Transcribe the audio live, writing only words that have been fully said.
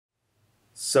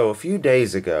So a few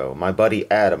days ago, my buddy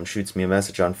Adam shoots me a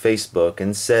message on Facebook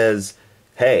and says,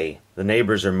 "Hey, the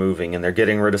neighbors are moving and they're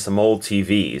getting rid of some old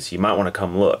TVs. You might want to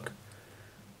come look."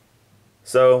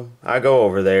 So I go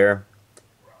over there,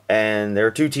 and there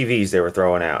are two TVs they were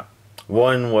throwing out.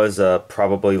 One was a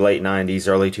probably late 90s,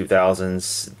 early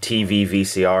 2000s TV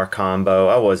VCR combo.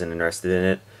 I wasn't interested in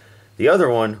it. The other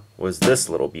one was this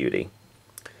little beauty.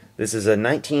 This is a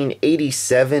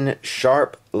 1987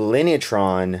 Sharp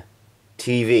Linytron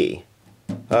TV,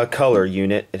 a color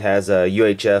unit. It has a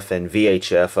UHF and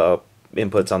VHF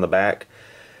inputs on the back,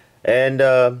 and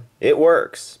it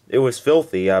works. It was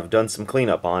filthy. I've done some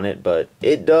cleanup on it, but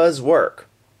it does work.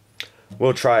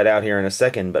 We'll try it out here in a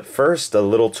second, but first a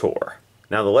little tour.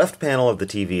 Now the left panel of the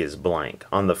TV is blank.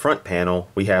 On the front panel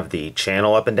we have the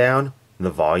channel up and down,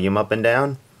 the volume up and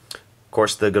down, of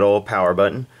course the good old power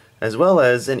button, as well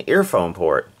as an earphone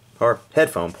port, or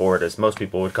headphone port as most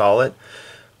people would call it,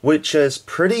 which is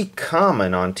pretty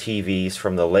common on TVs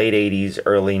from the late 80s,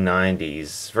 early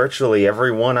 90s. Virtually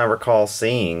every one I recall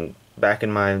seeing back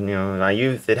in my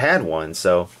youth, it had one.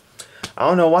 So I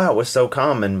don't know why it was so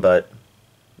common, but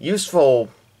useful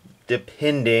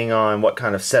depending on what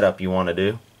kind of setup you want to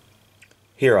do.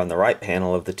 Here on the right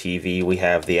panel of the TV we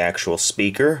have the actual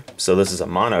speaker, so this is a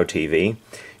mono TV.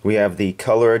 We have the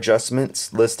color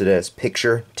adjustments listed as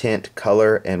picture, tint,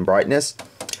 color, and brightness,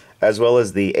 as well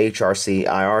as the HRC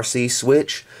IRC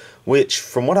switch, which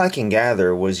from what I can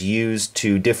gather was used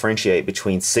to differentiate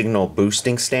between signal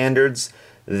boosting standards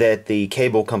that the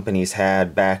cable companies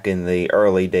had back in the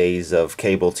early days of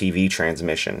cable TV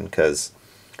transmission, because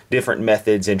different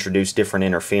methods introduced different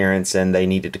interference and they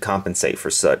needed to compensate for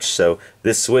such. So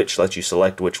this switch lets you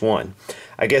select which one.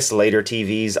 I guess later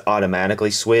TVs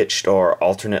automatically switched, or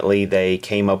alternately they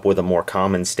came up with a more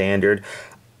common standard.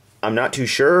 I'm not too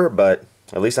sure, but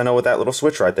at least I know what that little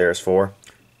switch right there is for.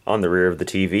 On the rear of the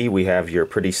TV we have your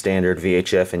pretty standard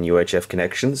VHF and UHF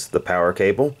connections, the power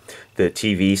cable, the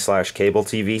TV/cable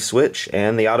TV switch,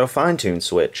 and the auto fine-tune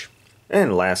switch.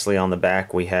 And lastly on the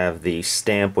back we have the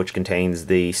stamp, which contains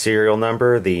the serial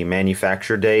number, the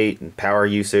manufacture date, power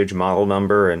usage, model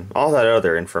number, and all that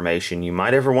other information you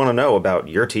might ever want to know about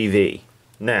your TV.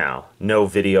 Now, no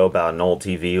video about an old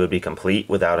TV would be complete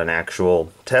without an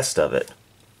actual test of it.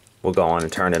 We'll go on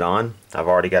and turn it on. I've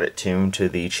already got it tuned to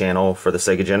the channel for the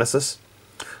Sega Genesis.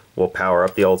 We'll power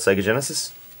up the old Sega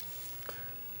Genesis.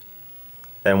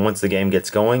 And once the game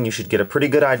gets going, you should get a pretty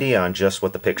good idea on just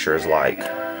what the picture is like.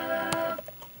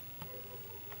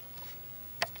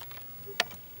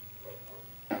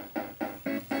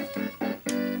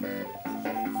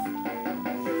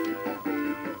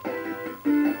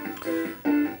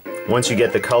 Once you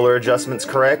get the color adjustments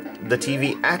correct, the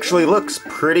TV actually looks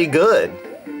pretty good.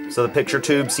 So the picture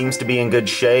tube seems to be in good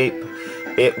shape.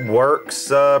 It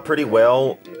works pretty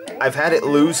well. I've had it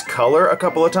lose color a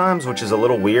couple of times, which is a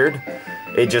little weird.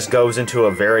 It just goes into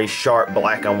a very sharp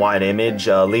black and white image.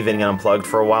 Leaving it unplugged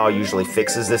for a while usually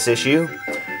fixes this issue.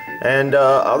 And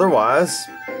otherwise,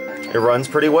 it runs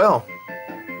pretty well.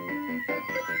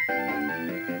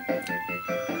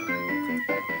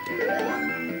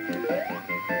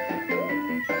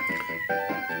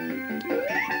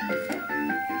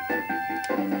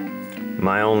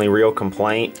 My only real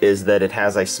complaint is that it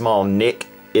has a small nick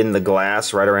in the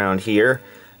glass right around here,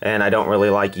 and I don't really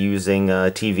like using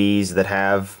TVs that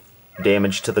have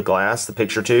damage to the glass, the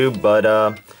picture tube,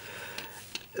 but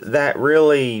that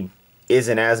really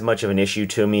isn't as much of an issue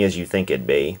to me as you think it'd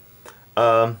be.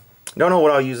 Don't know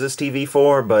what I'll use this TV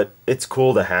for, but it's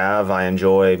cool to have. I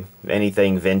enjoy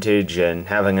anything vintage, and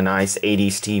having a nice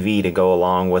 80s TV to go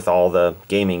along with all the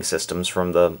gaming systems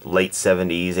from the late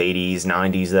 70s, 80s,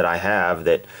 90s that I have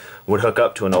that would hook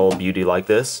up to an old beauty like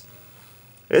this.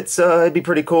 It'd be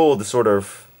pretty cool to sort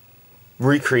of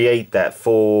recreate that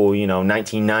full,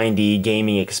 1990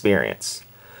 gaming experience.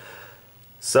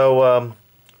 So,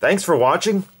 thanks for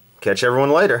watching. Catch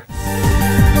everyone later.